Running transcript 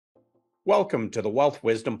Welcome to the Wealth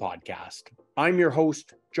Wisdom Podcast. I'm your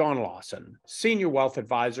host, John Lawson, Senior Wealth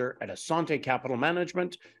Advisor at Asante Capital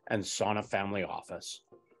Management and Sana Family Office.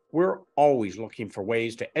 We're always looking for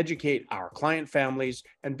ways to educate our client families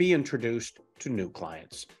and be introduced to new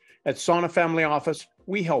clients. At Sana Family Office,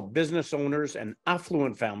 we help business owners and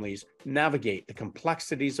affluent families navigate the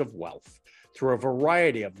complexities of wealth through a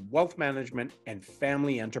variety of wealth management and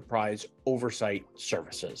family enterprise oversight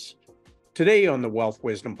services. Today on the Wealth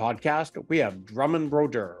Wisdom Podcast, we have Drummond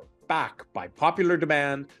Brodeur back by popular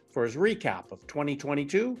demand for his recap of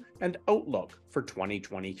 2022 and outlook for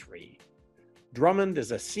 2023. Drummond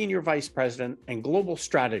is a Senior Vice President and Global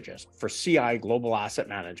Strategist for CI Global Asset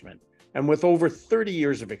Management. And with over 30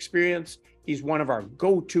 years of experience, he's one of our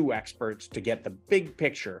go-to experts to get the big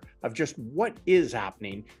picture of just what is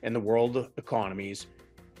happening in the world economies,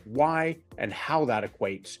 why and how that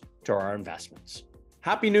equates to our investments.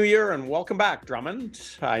 Happy New Year and welcome back, Drummond.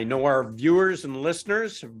 I know our viewers and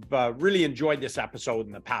listeners have really enjoyed this episode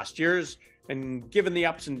in the past years, and given the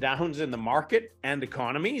ups and downs in the market and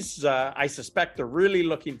economies, I suspect they're really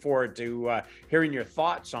looking forward to hearing your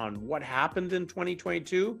thoughts on what happened in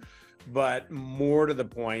 2022, but more to the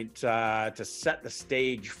point, to set the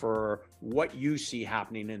stage for what you see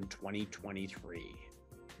happening in 2023.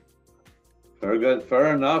 Very good.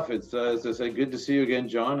 Fair enough. It's, as I say, good to see you again,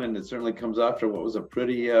 John. And it certainly comes after what was a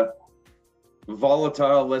pretty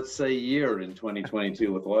volatile, let's say, year in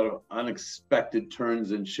 2022 with a lot of unexpected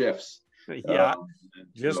turns and shifts. Yeah,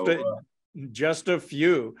 just a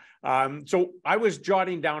few. So I was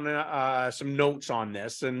jotting down some notes on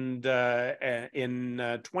this, and in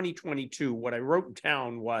 2022, what I wrote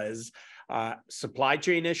down was supply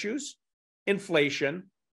chain issues,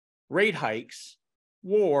 inflation, rate hikes,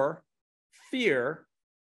 war, fear,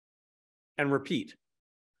 and repeat.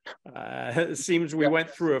 It seems we went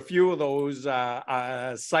through a few of those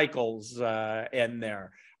cycles in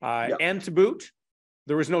there. And to boot,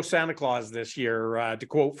 there was no Santa Claus this year, to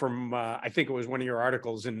quote from, I think it was one of your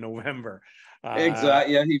articles in November.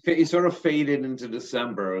 Exactly. Yeah, he sort of faded into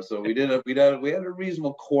December. So we had a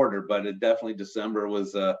reasonable quarter, but it definitely December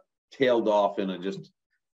was tailed off in a just,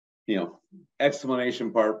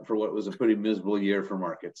 explanation part for what was a pretty miserable year for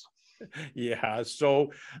markets. Yeah,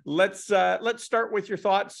 so let's start with your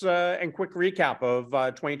thoughts and quick recap of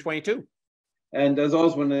 2022. And as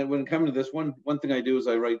always, when it comes to this, one thing I do is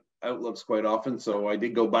I write outlooks quite often. So I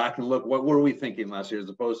did go back and look, what were we thinking last year, as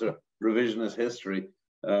opposed to revisionist history?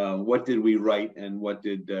 What did we write, and what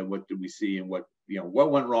did we see, and what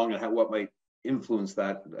went wrong, and what might influence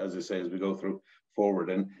that, as I say, as we go through forward.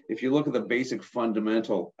 And if you look at the basic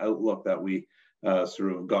fundamental outlook that we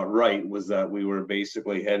sort of got right, was that we were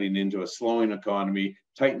basically heading into a slowing economy,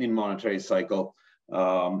 tightening monetary cycle.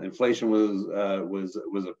 Inflation was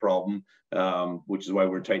a problem, which is why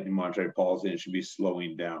we're tightening monetary policy, and it should be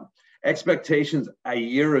slowing down. Expectations a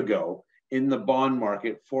year ago in the bond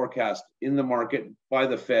market, forecast in the market by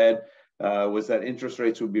the Fed, was that interest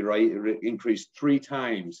rates would be increased 3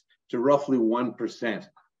 times to roughly 1%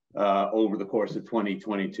 over the course of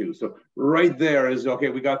 2022. So right there is, okay,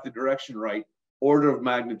 we got the direction right. Order of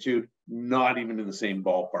magnitude, not even in the same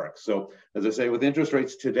ballpark. So as I say, with interest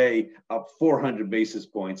rates today up 400 basis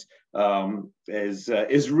points,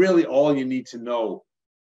 is really all you need to know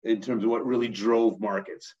in terms of what really drove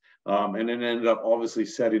markets. And it ended up obviously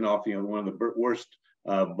setting off, one of the worst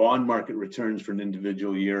bond market returns for an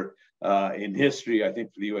individual year in history. I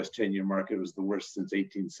think for the U.S. 10-year market, it was the worst since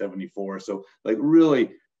 1874. So like really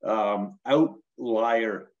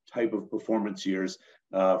outlier type of performance years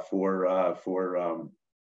for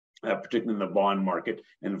particularly in the bond market.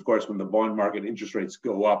 And of course, when the bond market interest rates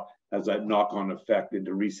go up, has that knock-on effect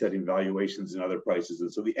into resetting valuations and other prices.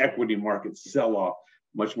 And so the equity markets sell off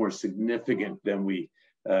much more significant than we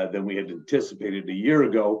had anticipated a year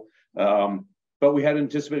ago. But we had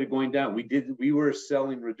anticipated going down. We were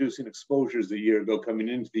reducing exposures a year ago coming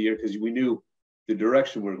into the year, because we knew the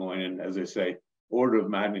direction we're going in, as I say, order of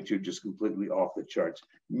magnitude just completely off the charts.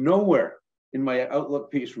 Nowhere in my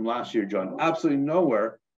outlook piece from last year, John, absolutely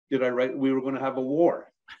nowhere did I write we were going to have a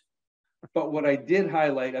war. But what I did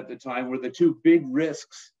highlight at the time were the 2 big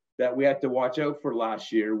risks that we had to watch out for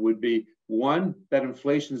last year would be, 1, that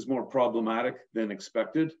inflation is more problematic than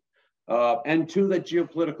expected, and 2, that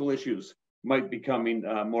geopolitical issues might be becoming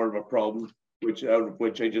more of a problem, which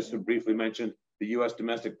I just briefly mentioned, the U.S.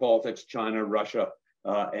 domestic politics, China, Russia,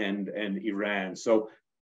 and Iran. So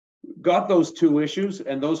got those 2 issues,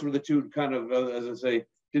 and those were the 2 kind of, as I say,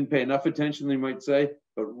 didn't pay enough attention, you might say,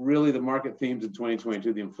 but really the market themes in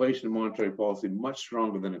 2022, the inflation and monetary policy, much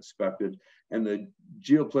stronger than expected, and the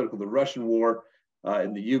geopolitical, the Russian war,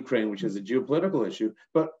 in the Ukraine, which is a geopolitical issue,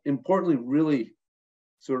 but importantly, really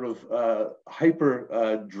sort of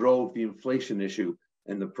hyper drove the inflation issue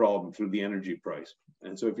and the problem through the energy price.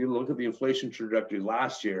 And so if you look at the inflation trajectory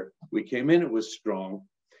last year, we came in, it was strong.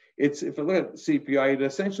 If I look at CPI, it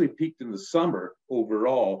essentially peaked in the summer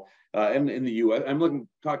overall. And in the US,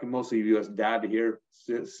 talking mostly US data here,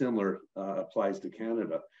 similar applies to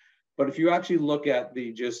Canada. But if you actually look at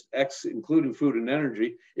the just including food and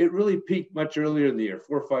energy, it really peaked much earlier in the year,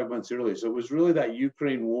 4 or 5 months earlier. So it was really that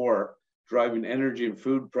Ukraine war driving energy and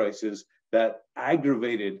food prices that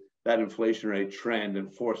aggravated that inflationary trend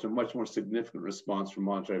and forced a much more significant response from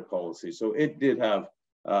monetary policy. So it did have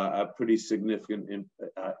a pretty significant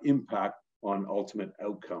impact on ultimate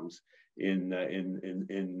outcomes in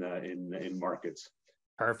markets.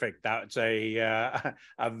 Perfect. That's a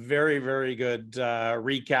very, very good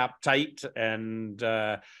recap, tight and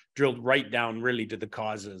drilled right down really to the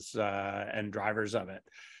causes and drivers of it.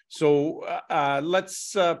 So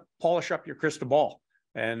let's polish up your crystal ball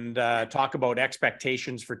and talk about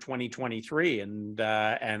expectations for 2023. And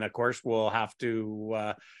of course, we'll have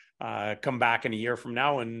to come back in a year from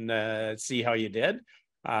now and see how you did.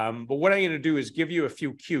 But what I'm going to do is give you a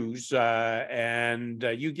few cues and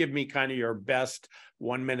you give me kind of your best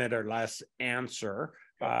 1 minute or less answer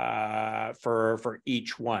for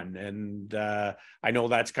each one. And I know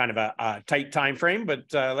that's kind of a tight time frame,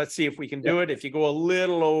 but let's see if we can do it. If you go a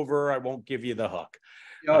little over, I won't give you the hook.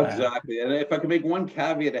 Yeah, exactly. And if I can make one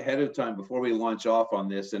caveat ahead of time before we launch off on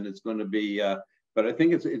this, and it's going to be, but I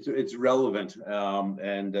think it's relevant.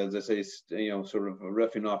 And as I say, sort of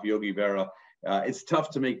riffing off Yogi Berra, it's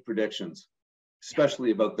tough to make predictions,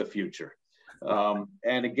 especially about the future.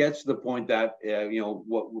 And it gets to the point that,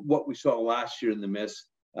 what we saw last year in the miss,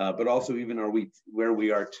 but also even where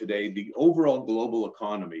we are today, the overall global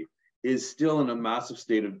economy is still in a massive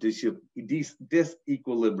state of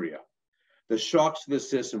disequilibria. The shocks to the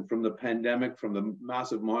system from the pandemic, from the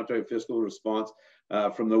massive monetary fiscal response,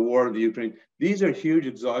 from the war in the Ukraine, these are huge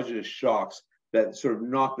exogenous shocks that sort of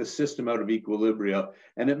knock the system out of equilibria.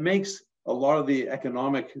 And it makes a lot of the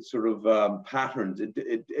economic sort of patterns,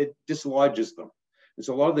 it dislodges them. And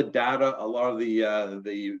so a lot of the data, a lot of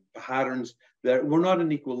the patterns, that we're not in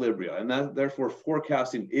equilibria, and that therefore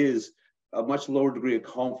forecasting is a much lower degree of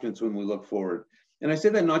confidence when we look forward. And I say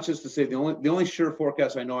that not just to say the only sure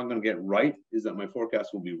forecast I know I'm going to get right is that my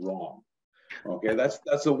forecast will be wrong. Okay, that's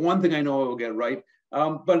the one thing I know I will get right.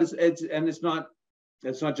 But it's not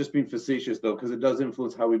just being facetious though, because it does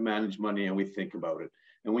influence how we manage money and we think about it.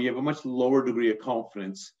 And when you have a much lower degree of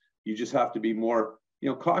confidence, you just have to be more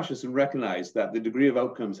cautious and recognize that the degree of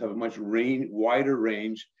outcomes have a much wider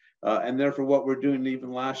range. And therefore, what we're doing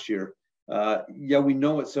even last year, we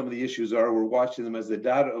know what some of the issues are. We're watching them as the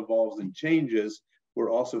data evolves and changes. We're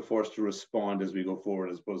also forced to respond as we go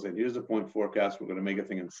forward, as opposed to saying, here's a point forecast, we're going to make a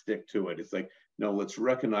thing and stick to it. It's like, no, let's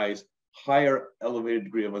recognize higher elevated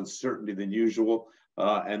degree of uncertainty than usual,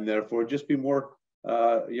 and therefore just be more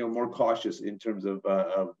more cautious in terms of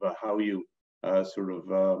how you sort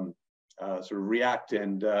of react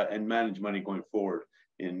and manage money going forward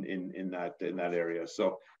in that area.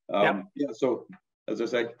 So so as I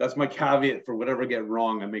say, that's my caveat for whatever I get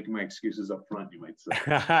wrong. I'm making my excuses up front, you might say.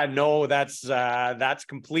 No, that's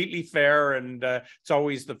completely fair, and it's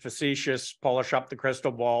always the facetious polish up the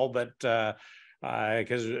crystal ball, but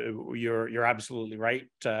because you're absolutely right.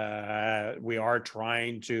 We are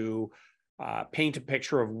trying to paint a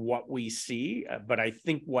picture of what we see, but I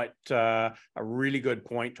think what a really good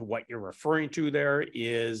point to what you're referring to there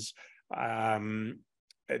is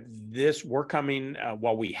we're coming,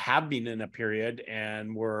 we have been in a period,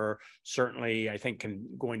 and we're certainly, I think,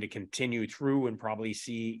 going to continue through and probably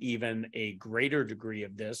see even a greater degree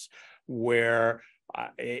of this, where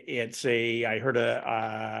I heard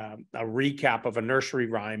a recap of a nursery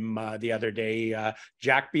rhyme the other day.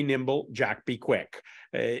 Jack be nimble, Jack be quick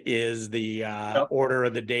is the order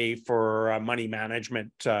of the day for money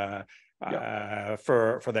management for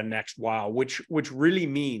the next while, which really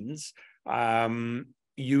means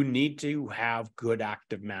you need to have good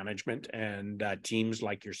active management and teams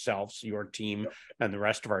like yourselves, your team, and the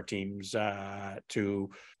rest of our teams to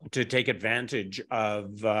take advantage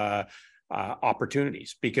of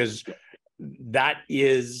opportunities, because that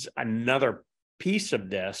is another piece of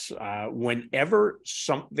this. Whenever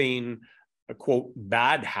something, quote,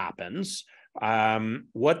 bad happens,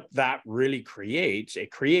 what that really creates,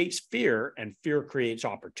 it creates fear, and fear creates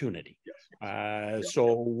opportunity.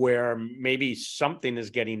 So where maybe something is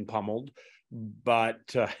getting pummeled,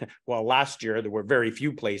 but last year there were very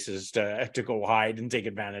few places to go hide and take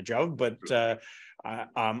advantage of, but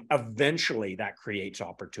eventually that creates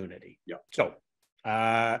opportunity. So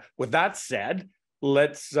With that said,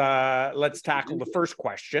 let's tackle the first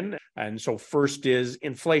question. And so first is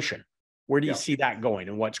inflation. Where do you see that going,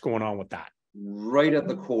 and what's going on with that? Right at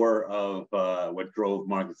the core of what drove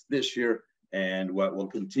markets this year, and what will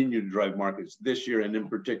continue to drive markets this year, and in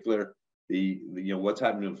particular, what's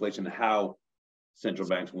happening to inflation, and how central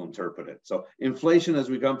banks will interpret it. So inflation, as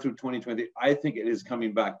we come through 2020, I think it is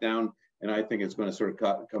coming back down, and I think it's going to sort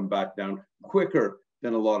of come back down quicker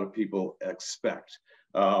than a lot of people expect.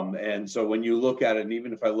 And so when you look at it, and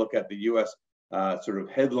even if I look at the U.S. Sort of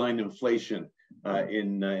headline inflation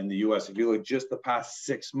in the U.S., if you look just the past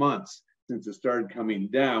 6 months since it started coming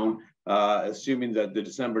down, assuming that the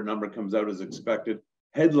December number comes out as expected,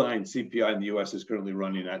 headline CPI in the U.S. is currently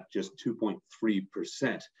running at just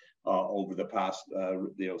 2.3% over the past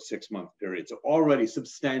 6 month period. So already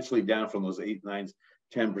substantially down from those 8, 9,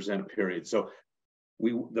 10% periods. So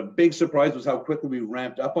the big surprise was how quickly we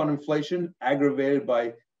ramped up on inflation, aggravated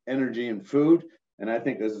by energy and food. And I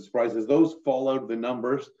think there's a surprise as those fall out of the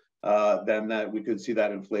numbers, then that we could see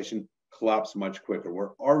that inflation collapse much quicker.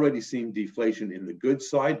 We're already seeing deflation in the goods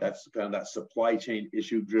side. That's kind of that supply chain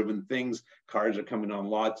issue driven things. Cars are coming on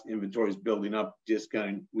lots, inventories building up,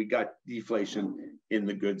 discounting. We got deflation in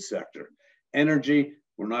the goods sector. Energy,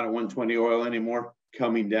 we're not at 120 oil anymore,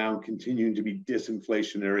 coming down, continuing to be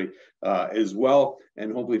disinflationary as well.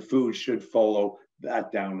 And hopefully food should follow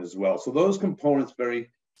that down as well. So those components,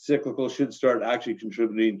 very cyclical, should start actually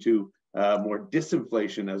contributing to more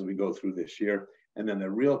disinflation as we go through this year. And then the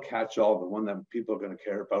real catch-all, the one that people are going to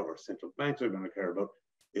care about, or central banks are going to care about,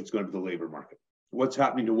 it's going to be the labor market. What's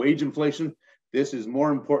happening to wage inflation? This is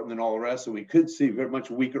more important than all the rest. So we could see very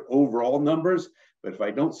much weaker overall numbers. But if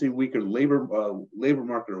I don't see weaker labor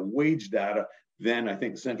market or wage data, then I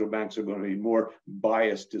think central banks are going to be more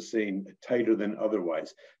biased to saying tighter than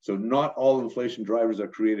otherwise. So not all inflation drivers are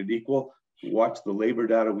created equal. Watch the labor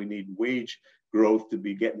data. We need wage growth to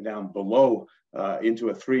be getting down below into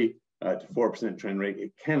a 3 to 4% trend rate.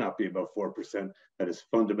 It cannot be above 4%. That is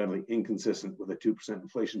fundamentally inconsistent with a 2%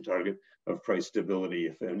 inflation target of price stability.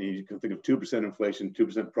 If you can think of 2% inflation,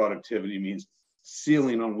 2% productivity means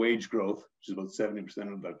ceiling on wage growth, which is about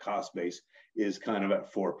 70% of the cost base, is kind of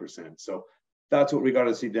at 4%. So that's what we got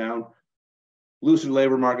to see down. Looser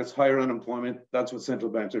labor markets, higher unemployment. That's what central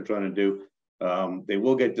banks are trying to do. They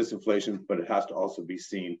will get disinflation, but it has to also be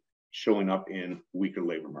seen showing up in weaker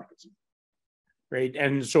labor markets. Great.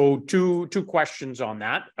 And so two questions on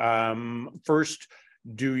that. First,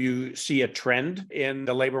 do you see a trend in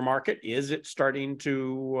the labor market? Is it starting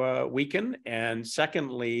to weaken? And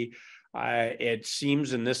secondly, it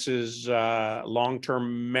seems, and this is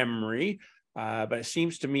long-term memory, but it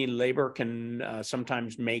seems to me labor can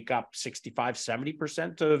sometimes make up 65,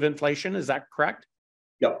 70% of inflation. Is that correct?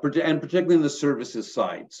 Yeah, and particularly in the services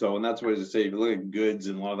side. So, and that's what I say, if you look at goods,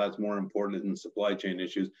 and a lot of that's more important than supply chain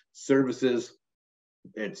issues. Services,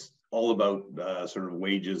 it's all about sort of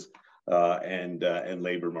wages and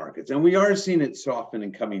labor markets. And we are seeing it soften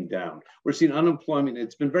and coming down. We're seeing unemployment.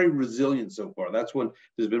 It's been very resilient so far. That's when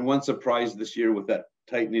there's been one surprise this year with that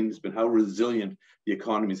tightening. It's been how resilient the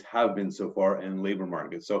economies have been so far in labor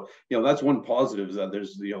markets. So, that's one positive, is that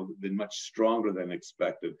there's, been much stronger than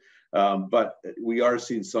expected. But we are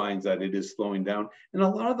seeing signs that it is slowing down. And a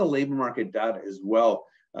lot of the labor market data as well,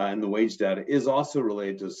 and the wage data is also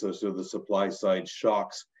related to so the supply side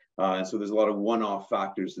shocks. And so there's a lot of one-off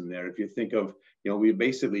factors in there. If you think of, we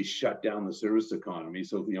basically shut down the service economy.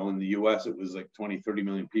 So, in the US, it was like 20, 30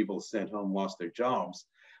 million people sent home, lost their jobs.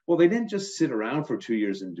 Well, they didn't just sit around for 2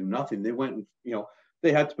 years and do nothing. They went and,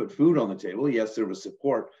 they had to put food on the table. Yes, there was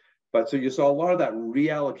support. But so you saw a lot of that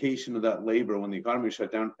reallocation of that labor when the economy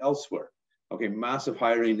shut down elsewhere. Okay, massive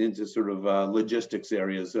hiring into sort of logistics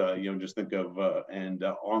areas, just think of and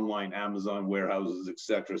online Amazon warehouses, et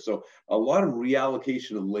cetera. So a lot of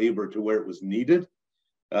reallocation of labor to where it was needed.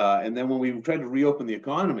 And then when we tried to reopen the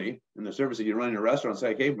economy and the service that you run in a restaurant,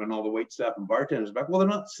 say, okay, bring all the wait staff and bartenders back. Well, they're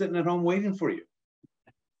not sitting at home waiting for you.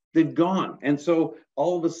 They've gone. And so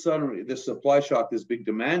all of a sudden, this supply shock, this big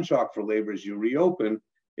demand shock for labor as you reopen,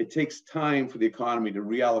 it takes time for the economy to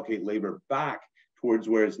reallocate labor back towards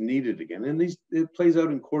where it's needed again. And it plays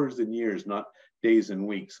out in quarters and years, not days and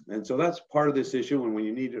weeks. And so that's part of this issue. And when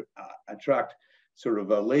you need to attract sort of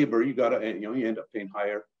labor, you end up paying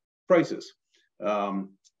higher prices.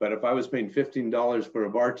 But if I was paying $15 for a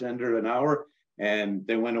bartender an hour and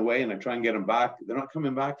they went away and I try and get them back, they're not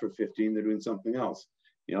coming back for 15, they're doing something else.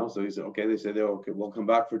 So he said, okay, they said, okay, we'll come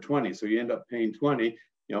back for 20. So you end up paying 20,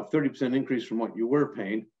 30% increase from what you were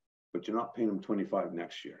paying, but you're not paying them 25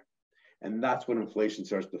 next year. And that's when inflation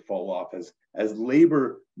starts to fall off as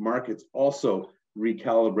labor markets also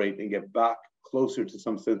recalibrate and get back closer to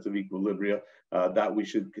some sense of equilibria, that we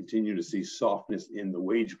should continue to see softness in the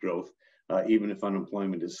wage growth, even if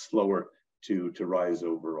unemployment is slower to rise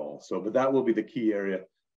overall. So, but that will be the key area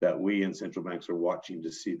that we and central banks are watching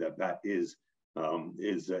to see that is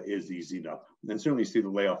easing up. And certainly you see the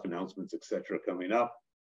layoff announcements, et cetera, coming up.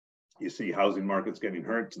 You see housing markets getting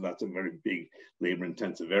hurt, so that's a very big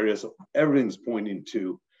labor-intensive area. So everything's pointing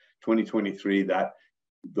to 2023 that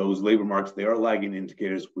those labor markets, they are lagging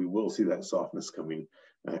indicators. We will see that softness coming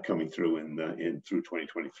through through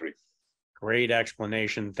 2023. Great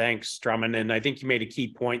explanation. Thanks, Drummond. And I think you made a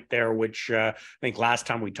key point there, which I think last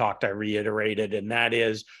time we talked, I reiterated, and that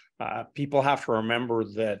is people have to remember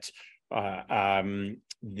that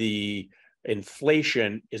the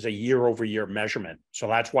inflation is a year-over-year measurement. So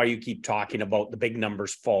that's why you keep talking about the big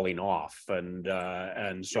numbers falling off.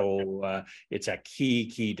 And so it's a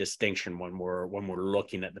key distinction when we're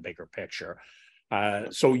looking at the bigger picture.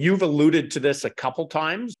 So you've alluded to this a couple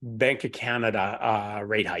times. Bank of Canada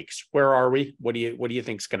rate hikes. Where are we? What do you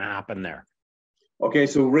think is going to happen there? Okay,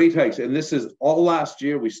 so rate hikes, and this is all last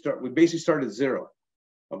year. We basically started zero.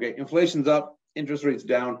 Okay, inflation's up, interest rates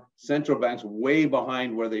down, central banks way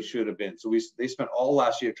behind where they should have been. So they spent all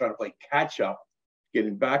last year trying to play catch up,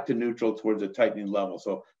 getting back to neutral towards a tightening level.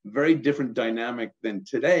 So very different dynamic than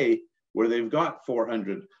today, where they've got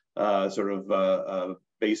 400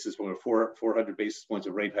 basis points, 400 basis points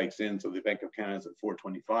of rate hikes in. So the Bank of Canada is at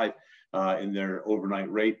 425 in their overnight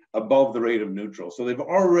rate, above the rate of neutral. So they've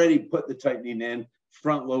already put the tightening in,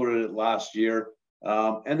 front loaded it last year,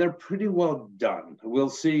 and they're pretty well done. We'll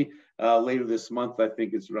see later this month, I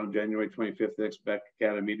think it's around January 25th, the next Bank of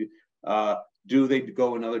Canada meeting. Do they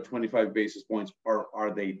go another 25 basis points, or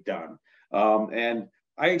are they done? And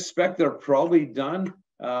I expect they're probably done.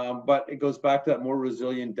 But it goes back to that more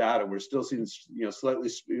resilient data. We're still seeing,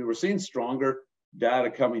 we're seeing stronger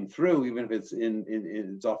data coming through, even if it's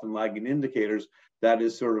it's often lagging indicators. That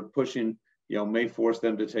is sort of pushing, may force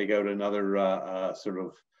them to take out another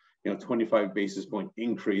 25 basis point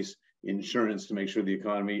increase in insurance to make sure the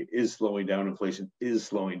economy is slowing down, inflation is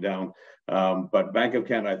slowing down. But Bank of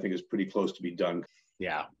Canada, I think, is pretty close to be done.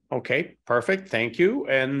 Yeah. Okay. Perfect. Thank you.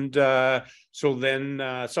 And so then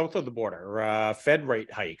south of the border, Fed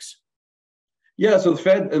rate hikes. Yeah. So the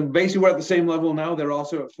Fed, basically, we're at the same level now. They're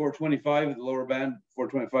also at 425 at the lower band,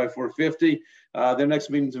 425, 450. Their next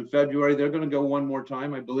meeting's in February. They're going to go one more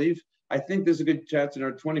time, I believe. I think there's a good chance in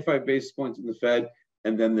our 25 basis points in the Fed,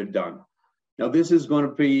 and then they're done. Now, this is going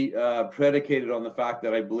to be predicated on the fact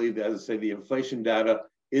that I believe, as I say, the inflation data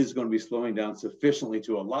is going to be slowing down sufficiently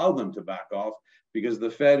to allow them to back off, because the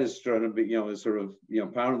Fed is trying to be, is sort of,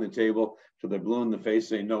 pounding the table till they're blue in the face,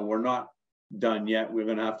 saying, no, we're not done yet. We're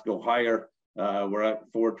going to have to go higher. We're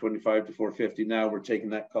at 425 to 450 now. We're taking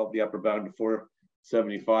that the upper bound to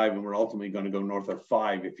 475, and we're ultimately going to go north of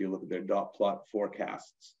 5 if you look at their dot plot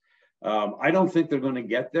forecasts. I don't think they're going to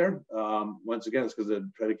get there. Once again, it's because they're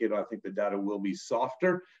predicated, I think the data will be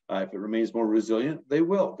softer. If it remains more resilient, they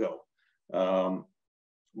will go.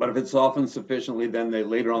 But if it softens sufficiently, then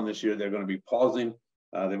later on this year, they're going to be pausing.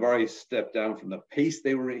 They've already stepped down from the pace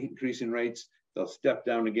they were increasing rates. They'll step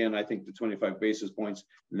down again, I think, to 25 basis points.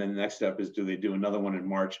 And then the next step is, do they do another one in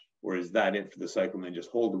March, or is that it for the cycle and then just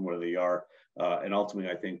hold them where they are? And ultimately,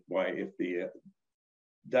 I think if the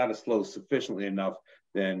data slows sufficiently enough,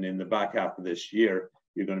 then in the back half of this year,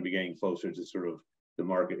 you're going to be getting closer to sort of the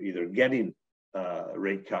market either getting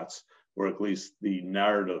rate cuts, or at least the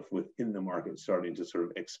narrative within the market starting to sort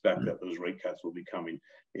of expect that those rate cuts will be coming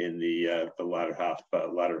in the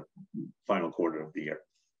latter final quarter of the year.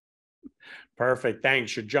 Perfect.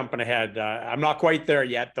 Thanks. You're jumping ahead. I'm not quite there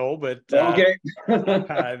yet, though. But okay.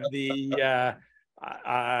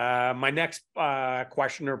 My next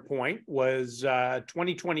question or point was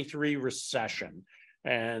 2023 recession,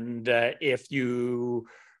 and if you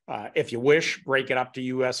wish, break it up to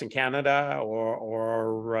U.S. and Canada,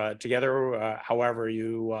 or together, however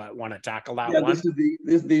you want to tackle that one.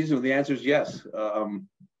 These are the answers. Yes.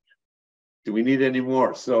 Do we need any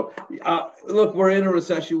more? So, look, we're in a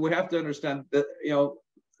recession. We have to understand that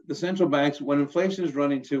the central banks, when inflation is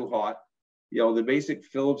running too hot, the basic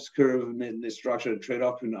Phillips curve and the structure, the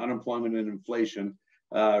trade-off between unemployment and inflation,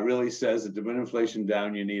 really says that to bring inflation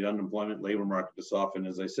down, you need unemployment, labor market to soften,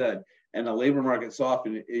 as I said. And a labor market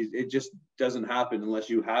soften, it just doesn't happen unless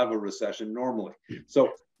you have a recession normally.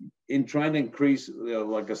 So in trying to increase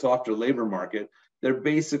like a softer labor market, they're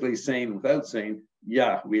basically saying, without saying,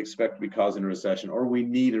 yeah, we expect to be causing a recession, or we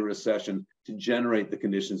need a recession to generate the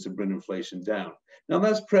conditions to bring inflation down. Now,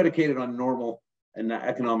 that's predicated on normal and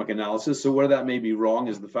economic analysis. So where that may be wrong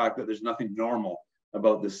is the fact that there's nothing normal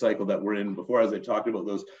about this cycle that we're in before, as I talked about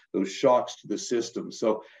those shocks to the system.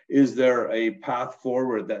 So is there a path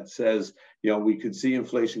forward that says, we could see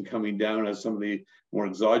inflation coming down as some of the more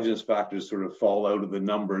exogenous factors sort of fall out of the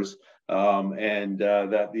numbers, and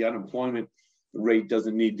that the unemployment rate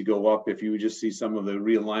doesn't need to go up if you just see some of the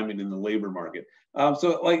realignment in the labor market?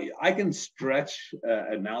 So I can stretch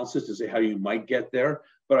analysis to say how you might get there,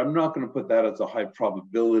 but I'm not going to put that as a high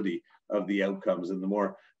probability of the outcomes. And the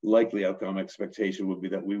more likely outcome expectation would be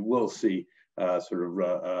that we will see sort of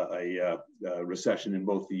a recession in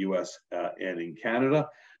both the US and in Canada,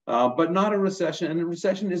 but not a recession. And a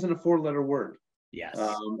recession isn't a four-letter word. Yes.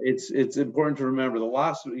 It's important to remember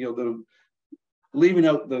leaving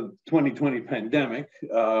out the 2020 pandemic,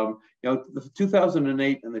 the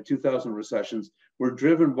 2008 and the 2000 recessions were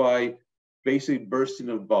driven by basically bursting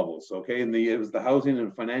of bubbles. Okay, and it was the housing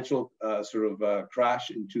and financial crash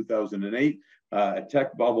in 2008, a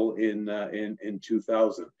tech bubble in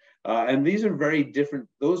 2000, and these are very different.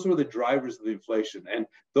 Those were the drivers of the inflation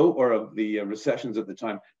or of the recessions at the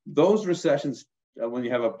time. Those recessions, when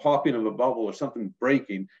you have a popping of a bubble or something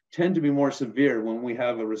breaking, tend to be more severe when we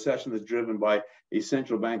have a recession that's driven by a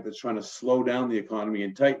central bank that's trying to slow down the economy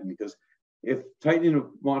and tighten. Because if tightening of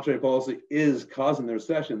monetary policy is causing the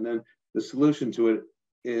recession, then the solution to it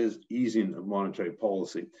is easing of monetary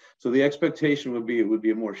policy. So the expectation would be it would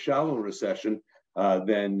be a more shallow recession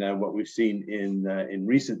than what we've seen in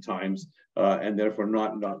recent times, and therefore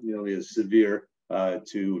not nearly as severe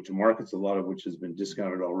to markets, a lot of which has been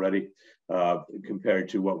discounted already compared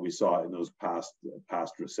to what we saw in those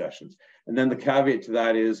past recessions. And then the caveat to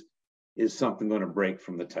that is something going to break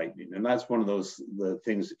from the tightening? And that's one of the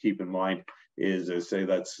things to keep in mind. Is I say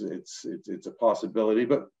it's a possibility,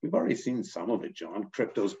 but we've already seen some of it, John.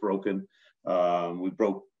 Crypto's broken. We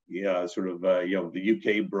broke, the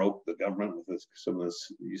UK broke the government with some of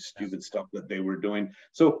this stupid stuff that they were doing.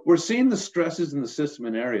 So we're seeing the stresses in the system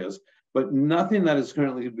in areas, but nothing that is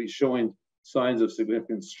currently going to be showing signs of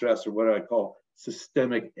significant stress or what I call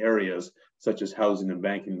systemic areas, such as housing and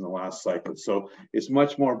banking in the last cycle. So it's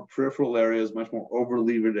much more peripheral areas, much more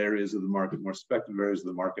over-levered areas of the market, more speculative areas of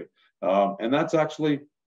the market. And that's a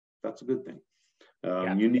good thing.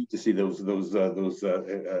 You need to see those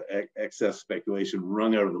excess speculation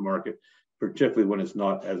wrung out of the market, particularly when it's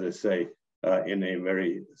not, as I say, in a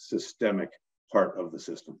very systemic part of the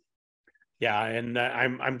system. Yeah, and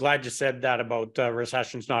I'm glad you said that about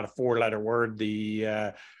recession's not a four-letter word.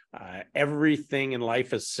 Everything in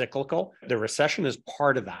life is cyclical. The recession is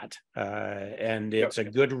part of that, and it's a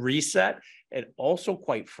good reset. It also,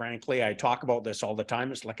 quite frankly, I talk about this all the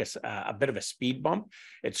time, it's like a bit of a speed bump.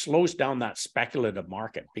 It slows down that speculative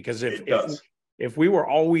market, because if we were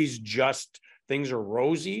always just things are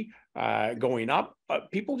rosy going up,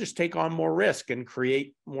 people just take on more risk and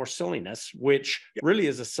create more silliness, which really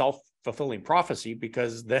is a self-fulfilling prophecy,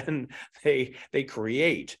 because then they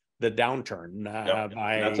create the downturn.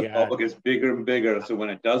 That's a bubble gets bigger and bigger. So when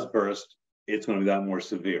it does burst, it's going to be that more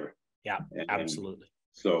severe. Yeah, absolutely.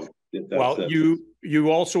 So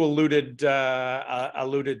you also alluded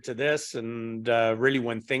to this, and really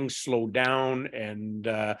when things slow down,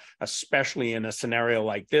 and especially in a scenario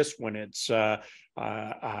like this, when it's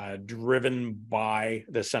driven by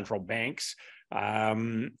the central banks,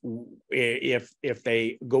 if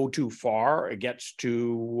they go too far, it gets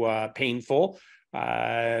too painful.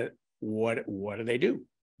 What do?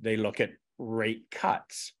 They look at rate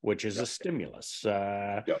cuts, which is a stimulus.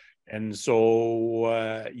 And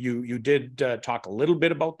so you did talk a little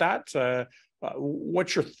bit about that.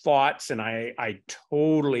 What's your thoughts? And I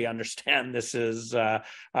totally understand this is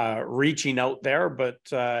reaching out there, but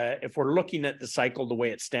if we're looking at the cycle the way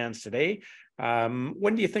it stands today,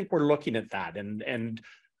 when do you think we're looking at that? And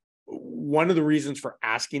one of the reasons for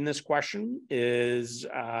asking this question is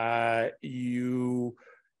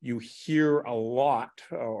you hear a lot,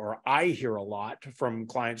 or I hear a lot from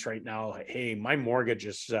clients right now. Hey, my mortgage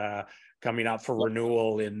is coming up for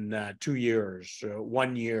renewal in 2 years,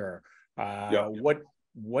 1 year.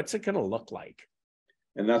 What's it going to look like?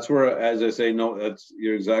 And that's where, as I say,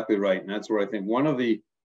 you're exactly right. And that's where I think one of the,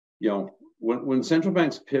 when central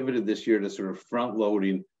banks pivoted this year to sort of front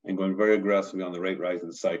loading and going very aggressively on the rate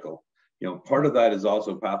rising cycle, part of that is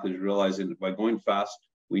also pathways realizing that by going fast,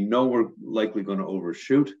 we know we're likely going to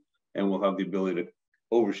overshoot, and we'll have the ability to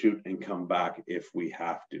overshoot and come back if we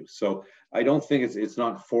have to. So I don't think it's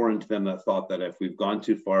not foreign to them, that thought that if we've gone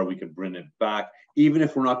too far, we can bring it back, even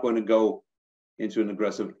if we're not going to go into an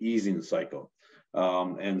aggressive easing cycle.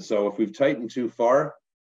 And so if we've tightened too far,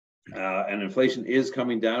 and inflation is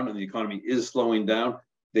coming down and the economy is slowing down,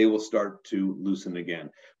 they will start to loosen again.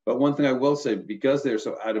 But one thing I will say, because they're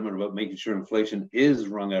so adamant about making sure inflation is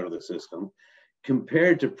wrung out of the system,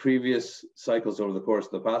 compared to previous cycles over the course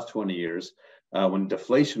of the past 20 years, when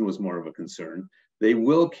deflation was more of a concern, they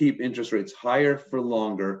will keep interest rates higher for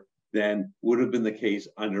longer than would have been the case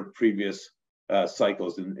under previous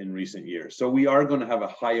cycles in recent years. So we are going to have a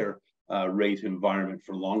higher rate environment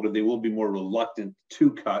for longer. They will be more reluctant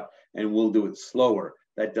to cut and will do it slower.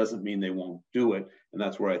 That doesn't mean they won't do it. And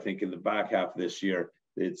that's where I think in the back half of this year,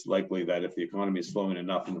 it's likely that if the economy is slowing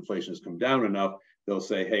enough and inflation has come down enough, they'll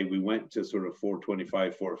say, hey, we went to sort of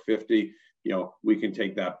 425, 450, we can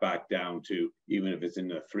take that back down to, even if it's in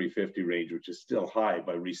the 350 range, which is still high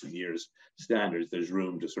by recent years standards, there's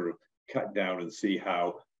room to sort of cut down and see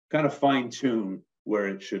how, kind of fine tune where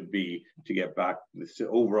it should be to get back the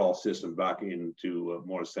overall system back into a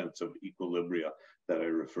more sense of equilibria that I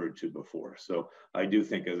referred to before. So I do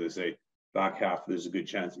think, as I say, back half, there's a good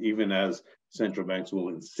chance, even as central banks will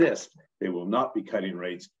insist they will not be cutting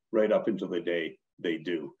rates right up until the day they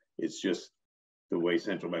do. It's just the way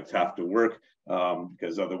central banks have to work,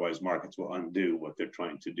 because otherwise markets will undo what they're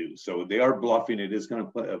trying to do. So they are bluffing. It is going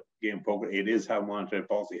to play a game poker. It is how monetary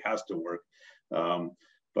policy has to work.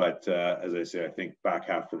 But as I say, I think back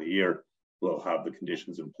half of the year, we'll have the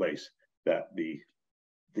conditions in place that the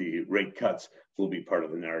rate cuts will be part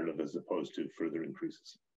of the narrative as opposed to further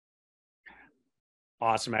increases.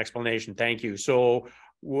 Awesome explanation. Thank you. So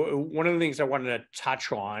one of the things I wanted to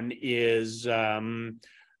touch on is,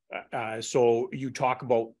 so you talk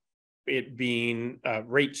about it being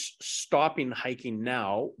rates stopping hiking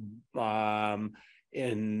now,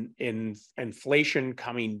 in inflation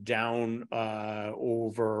coming down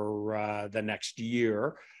over the next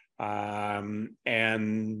year,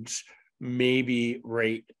 and maybe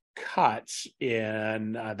rate cuts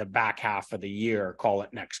in the back half of the year, call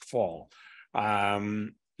it next fall.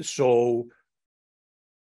 So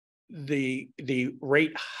the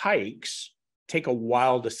rate hikes take a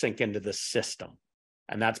while to sink into the system,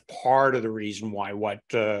 and that's part of the reason why what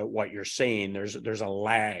you're saying, there's a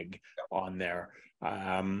lag on there.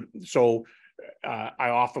 So I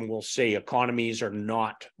often will say economies are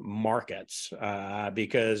not markets,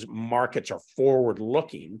 because markets are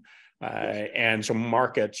forward-looking. And so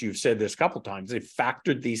markets, you've said this a couple of times, they've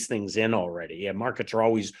factored these things in already. And markets are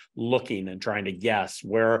always looking and trying to guess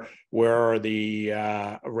where are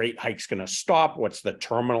the rate hikes going to stop? What's the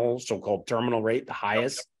terminal, so-called terminal rate, the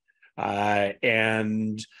highest?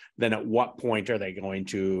 And then at what point are they going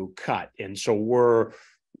to cut? And so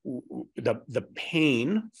the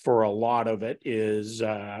pain for a lot of it is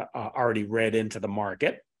already read into the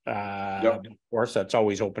market. Of course, that's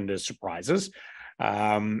always open to surprises.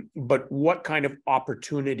 But what kind of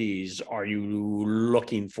opportunities are you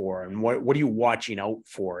looking for, and what are you watching out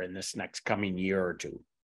for in this next coming year or two?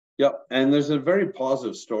 Yep, and there's a very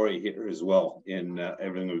positive story here as well in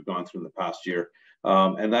everything we've gone through in the past year,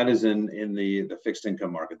 and that is in the fixed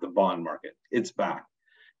income market, the bond market. It's back.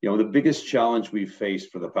 The biggest challenge we've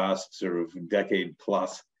faced for the past sort of decade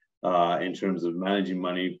plus in terms of managing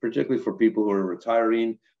money, particularly for people who are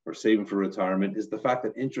retiring or saving for retirement, is the fact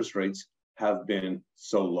that interest rates have been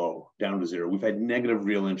so low, down to zero. We've had negative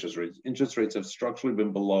real interest rates. Interest rates have structurally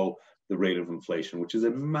been below the rate of inflation, which is a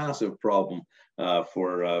massive problem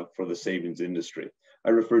for the savings industry. I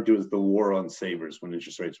referred to it as the war on savers when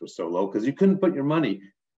interest rates were so low, because you couldn't put your money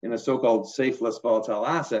in a so-called safe, less volatile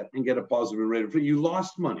asset and get a positive rate of return. You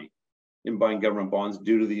lost money in buying government bonds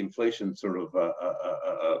due to the inflation sort of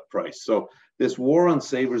price. So this war on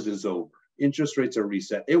savers is over. Interest rates are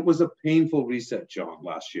reset. It was a painful reset, John,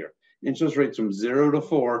 last year. Interest rates from 0 to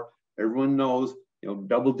 4. Everyone knows,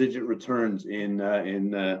 double-digit returns in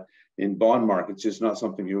bond markets is not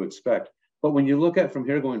something you expect. But when you look at from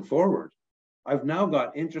here going forward, I've now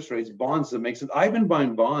got interest rates, bonds that make sense. I've been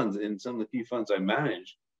buying bonds in some of the key funds I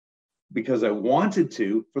manage because I wanted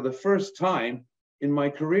to for the first time in my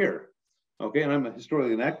career. Okay, and I'm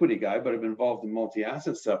historically an equity guy, but I've been involved in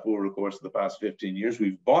multi-asset stuff over the course of the past 15 years.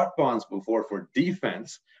 We've bought bonds before for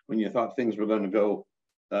defense when you thought things were going to go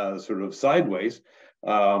sort of sideways.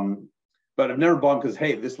 But I've never bought because,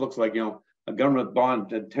 hey, this looks like, a government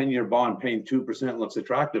bond, a 10-year bond paying 2% looks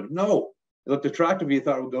attractive. No, it looked attractive. You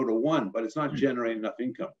thought it would go to 1, but it's not generating enough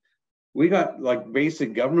income. We got like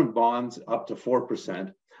basic government bonds up to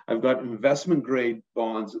 4%. I've got investment grade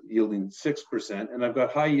bonds yielding 6%, and I've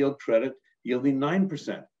got high yield credit yielding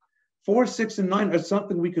 9%. 4, 6, and 9 are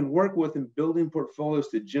something we can work with in building portfolios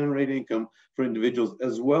to generate income for individuals,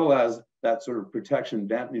 as well as that sort of protection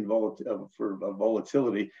dampening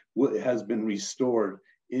volatility has been restored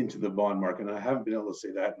into the bond market. And I haven't been able to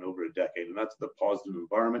say that in over a decade. And that's the positive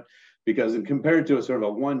environment, because in compared to a sort of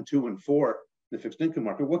a 1, 2, and 4 in the fixed income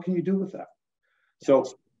market, what can you do with that? So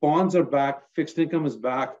bonds are back, fixed income is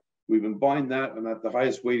back. We've been buying that, and at the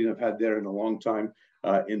highest weighting I've had there in a long time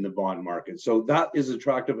in the bond market. So that is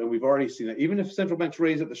attractive, and we've already seen it. Even if central banks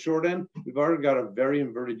raise at the short end, we've already got a very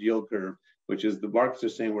inverted yield curve, which is the markets are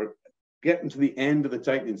saying we're getting to the end of the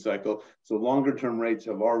tightening cycle. So longer term rates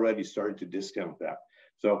have already started to discount that.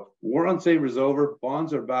 So war on savers is over.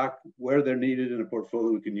 Bonds are back where they're needed in a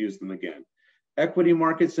portfolio. We can use them again. Equity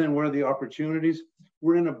markets, and where are the opportunities?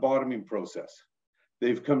 We're in a bottoming process.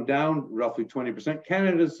 They've come down roughly 20%.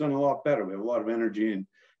 Canada's done a lot better. We have a lot of energy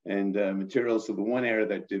and materials. So the one area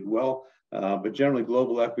that did well, but generally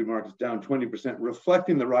global equity markets down 20%,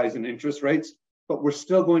 reflecting the rise in interest rates, but we're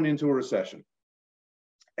still going into a recession.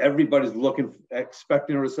 Everybody's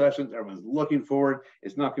expecting a recession. Everyone's looking forward.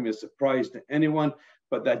 It's not going to be a surprise to anyone,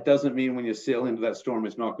 but that doesn't mean when you sail into that storm,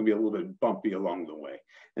 it's not going to be a little bit bumpy along the way.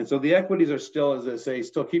 And so the equities are still, as I say,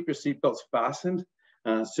 still keep your seatbelts fastened,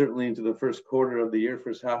 certainly into the first quarter of the year,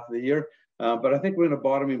 first half of the year. But I think we're in a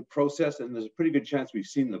bottoming process, and there's a pretty good chance we've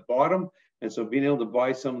seen the bottom. And so being able to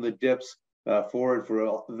buy some of the dips forward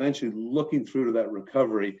for eventually looking through to that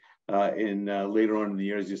recovery in later on in the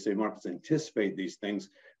year, as you say, markets anticipate these things.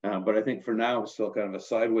 But I think for now, it's still kind of a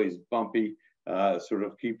sideways bumpy, sort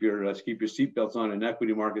of keep your seatbelts on in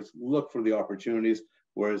equity markets, look for the opportunities.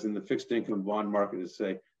 Whereas in the fixed income bond market, is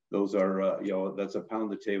say those are that's a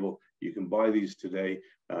pound the table. You can buy these today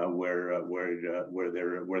where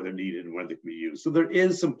they're needed and where they can be used. So there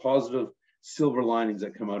is some positive silver linings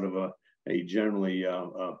that come out of a generally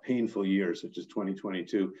painful year such as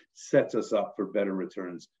 2022, sets us up for better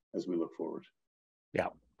returns as we look forward. Yeah,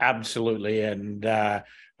 absolutely. And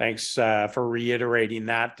thanks for reiterating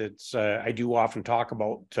that. It's I do often talk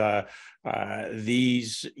about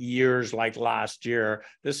these years like last year.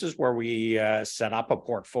 This is where we set up a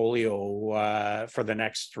portfolio for the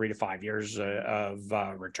next 3 to 5 years of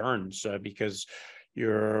returns because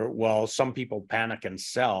some people panic and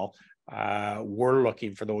sell. We're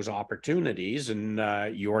looking for those opportunities, and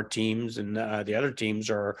your teams and the other teams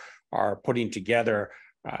are putting together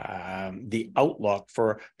the outlook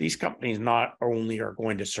for these companies. Not only are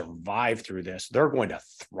going to survive through this, they're going to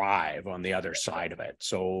thrive on the other side of it.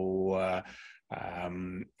 So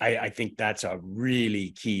I think that's a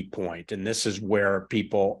really key point. And this is where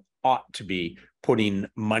people ought to be putting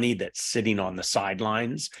money that's sitting on the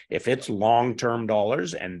sidelines. If it's long-term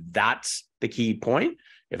dollars, and that's the key point,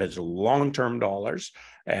 if it's long-term dollars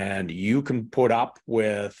and you can put up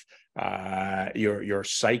with your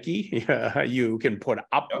psyche, you can put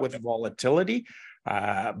up with volatility.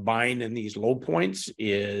 Buying in these low points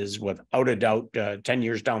is without a doubt, 10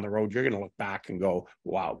 years down the road, you're going to look back and go,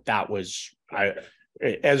 wow, that was,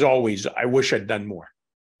 as always, I wish I'd done more.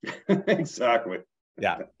 Exactly.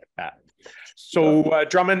 Yeah. So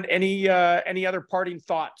Drummond, any other parting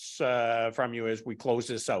thoughts from you as we close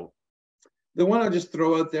this out? The one I'll just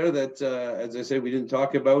throw out there that, as I say, we didn't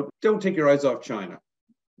talk about, don't take your eyes off China.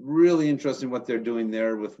 Really interesting what they're doing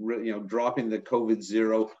there with, dropping the COVID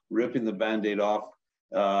zero, ripping the Band-Aid off,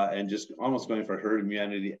 and just almost going for herd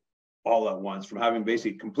immunity all at once, from having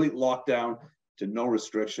basically complete lockdown to no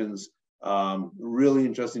restrictions. Really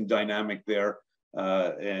interesting dynamic there,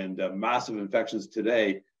 and massive infections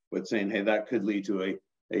today, but saying, hey, that could lead to a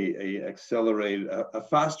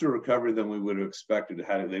faster recovery than we would have expected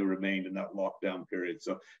had they remained in that lockdown period.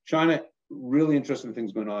 So China, really interesting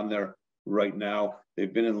things going on there right now.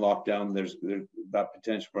 They've been in lockdown. There's that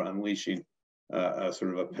potential for unleashing a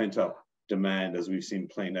sort of a pent-up demand, as we've seen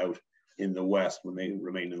playing out in the West when they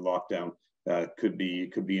remain in lockdown. Could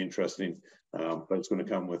be interesting, but it's going to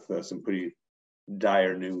come with some pretty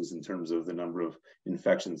dire news in terms of the number of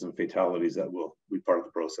infections and fatalities that will be part of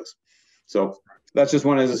the process. So that's just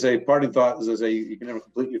one, as I say, parting thought. As I say, you can never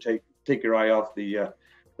completely take your eye off the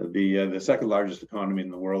second largest economy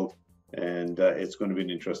in the world, and it's going to be an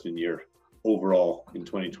interesting year overall in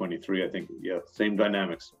 2023. I think, same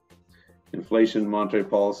dynamics. Inflation, monetary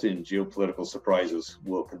policy, and geopolitical surprises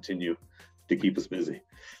will continue to keep us busy.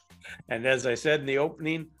 And as I said in the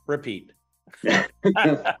opening, repeat. Yeah,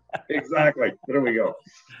 exactly. There we go.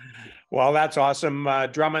 Well, that's awesome.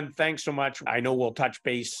 Drummond, thanks so much. I know we'll touch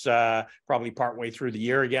base probably partway through the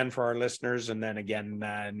year again for our listeners, and then again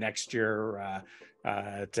next year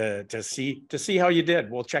to see how you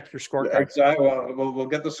did. We'll check your scorecard. Exactly. Well, we'll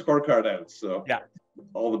get the scorecard out. So yeah,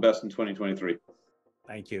 all the best in 2023.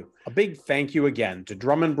 Thank you. A big thank you again to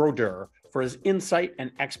Drummond Brodeur for his insight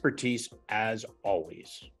and expertise as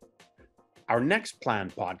always. Our next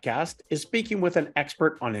planned podcast is speaking with an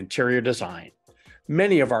expert on interior design.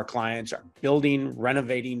 Many of our clients are building,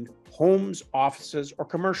 renovating homes, offices, or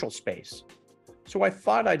commercial space. So I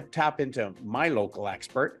thought I'd tap into my local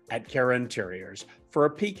expert at Cara Interiors for a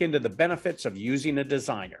peek into the benefits of using a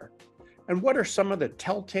designer. And what are some of the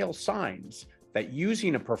telltale signs that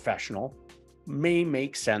using a professional may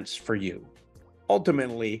make sense for you?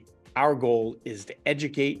 Ultimately, our goal is to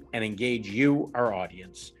educate and engage you, our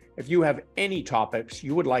audience. If you have any topics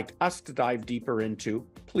you would like us to dive deeper into,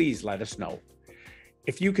 please let us know.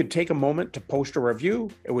 If you could take a moment to post a review,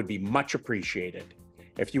 it would be much appreciated.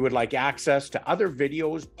 If you would like access to other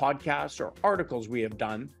videos, podcasts, or articles we have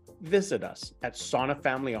done, visit us at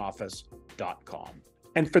saunafamilyoffice.com.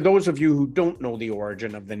 And for those of you who don't know the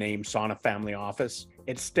origin of the name Sauna Family Office,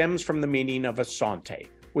 it stems from the meaning of asante,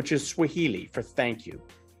 which is Swahili for thank you.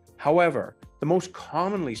 However, the most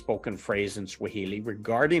commonly spoken phrase in Swahili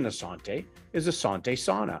regarding asante is asante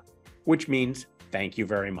sana, which means thank you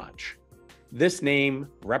very much. This name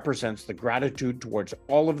represents the gratitude towards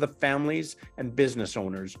all of the families and business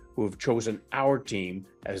owners who have chosen our team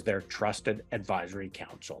as their trusted advisory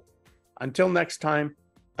council. Until next time,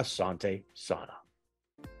 Asante Sana.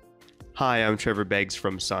 Hi, I'm Trevor Beggs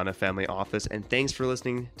from Sauna Family Office, and thanks for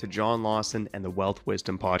listening to John Lawson and the Wealth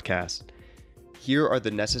Wisdom Podcast. Here are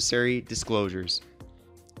the necessary disclosures.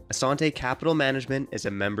 Asante Capital Management is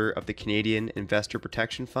a member of the Canadian Investor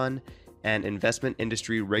Protection Fund and Investment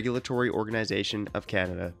Industry Regulatory Organization of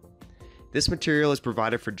Canada. This material is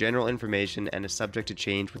provided for general information and is subject to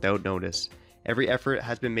change without notice. Every effort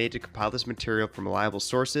has been made to compile this material from reliable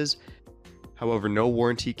sources. However, no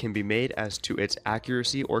warranty can be made as to its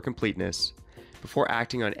accuracy or completeness. Before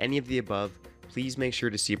acting on any of the above, please make sure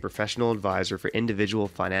to see a professional advisor for individual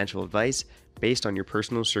financial advice based on your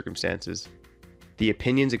personal circumstances. The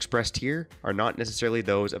opinions expressed here are not necessarily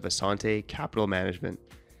those of Asante Capital Management.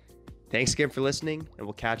 Thanks again for listening, and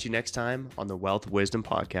we'll catch you next time on the Wealth Wisdom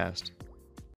Podcast.